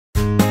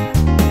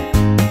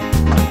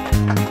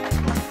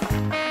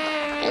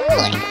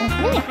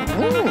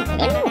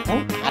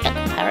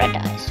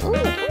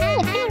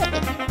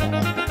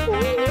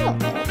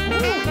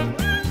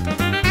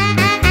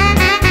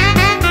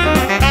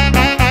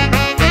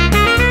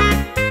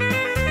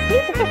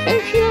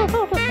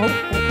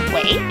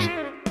feet.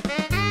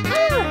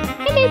 Ah,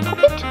 hello,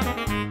 Poppet.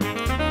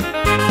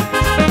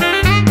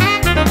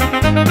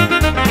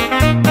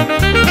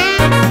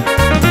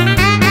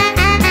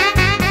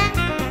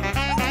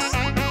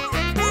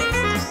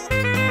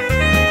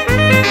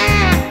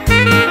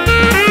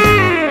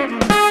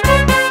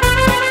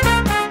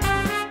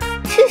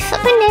 Hoof up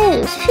my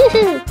nose.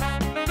 Hoo-hoo.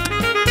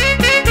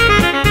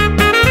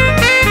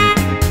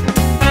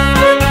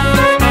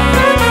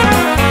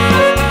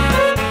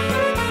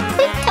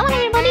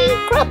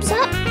 Grubs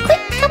up!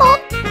 Quick, come on!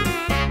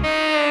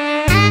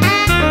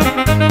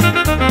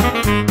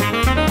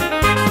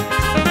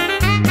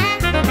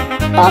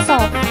 Buzz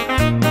off!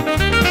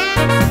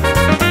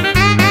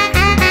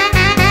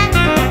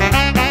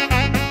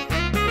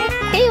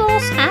 Here you are,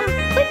 Sam!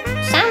 Quick,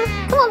 Sam!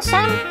 Come on,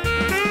 Sam!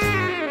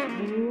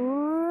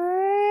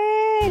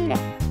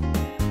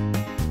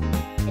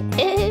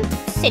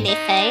 Silly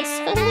face!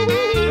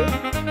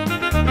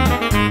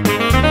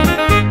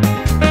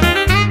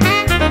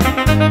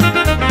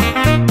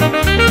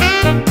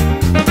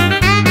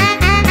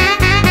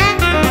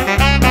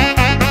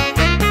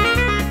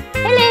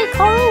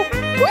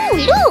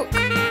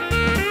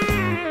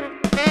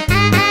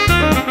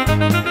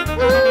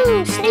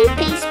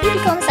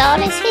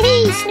 Gonzales,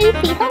 hey,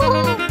 Snoopy, ho!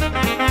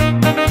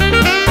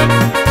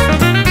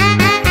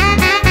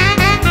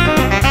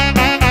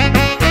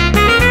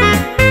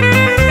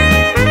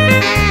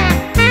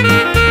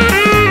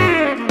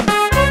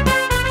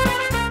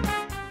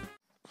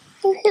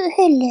 Oh,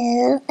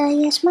 hello.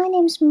 Yes, my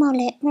name's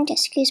Mollet.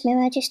 Excuse me,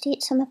 I just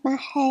eat some of my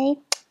hay.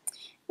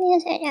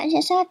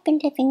 Yes, I've been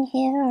living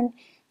here on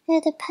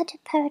the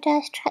Paddock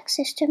Paradise track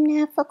system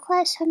now for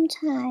quite some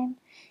time.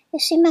 You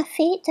see, my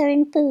feet, they're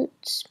in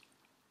boots.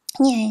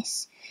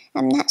 Yes,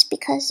 that's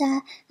because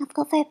I've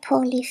got very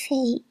poorly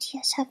feet.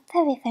 Yes, I've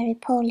very, very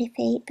poorly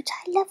feet, but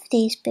I love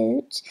these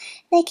boots.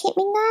 They keep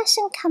me nice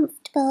and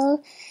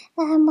comfortable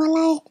while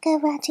I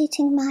go out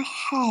eating my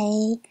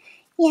hay.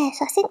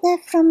 Yes, I think they're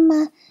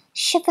from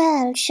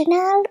Chanel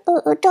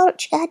or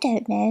Dolce, I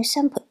don't know.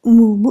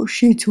 What's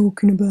she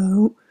talking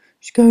about?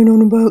 She's going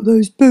on about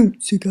those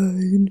boots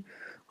again.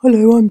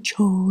 Hello, I'm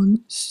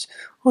Chance.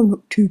 I'm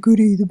not too good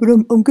either, but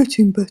I'm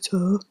getting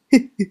better.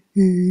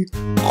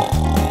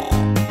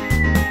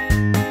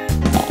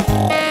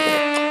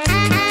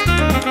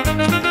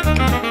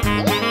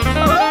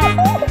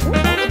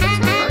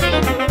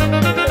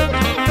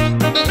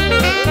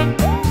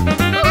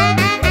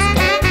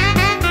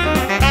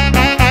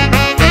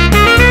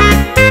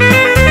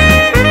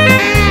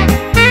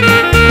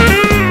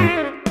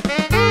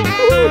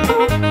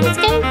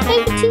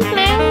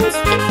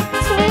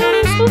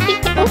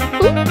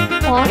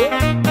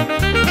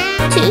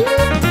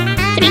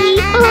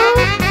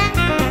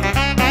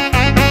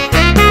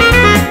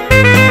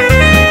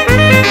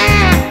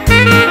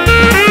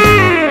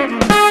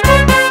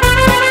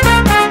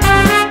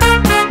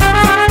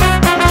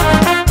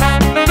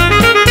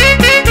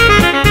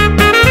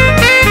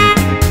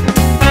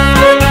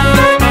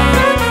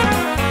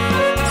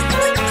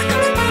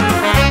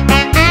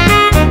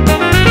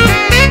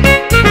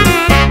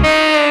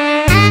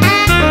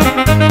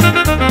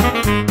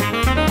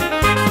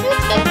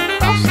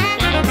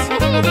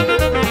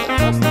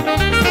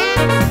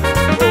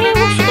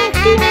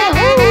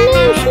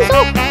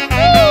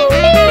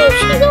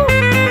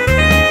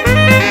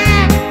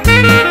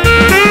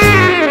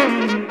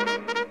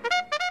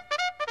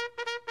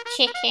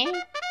 Chicken.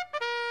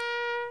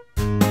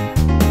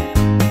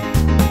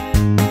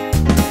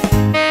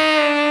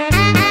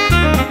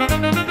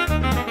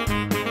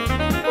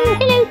 Oh,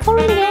 hello,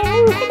 Coral.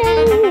 Oh,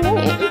 hello.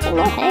 Eating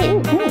more hay.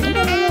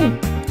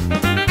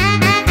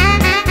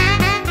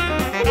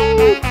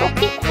 Hello,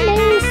 Pocket. Hello,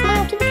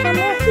 smile to the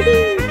camera.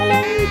 Hello.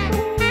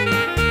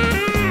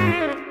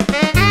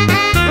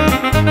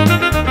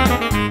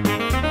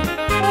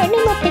 Alright, no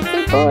more pig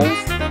food, boys.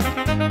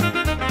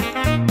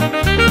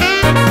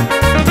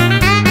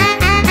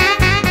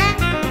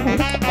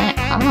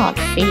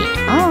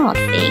 Hard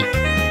feet.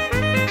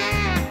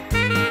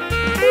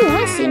 Ooh,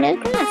 I see no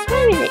grass.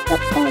 Where is it? Oh,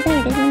 there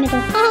it is in the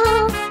middle. Ah!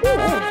 Ooh,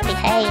 lovely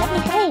hay,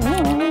 lovely hay.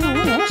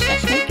 That's so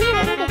sneaky,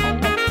 lovely hay.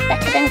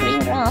 Better than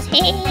green grass.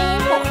 Hey!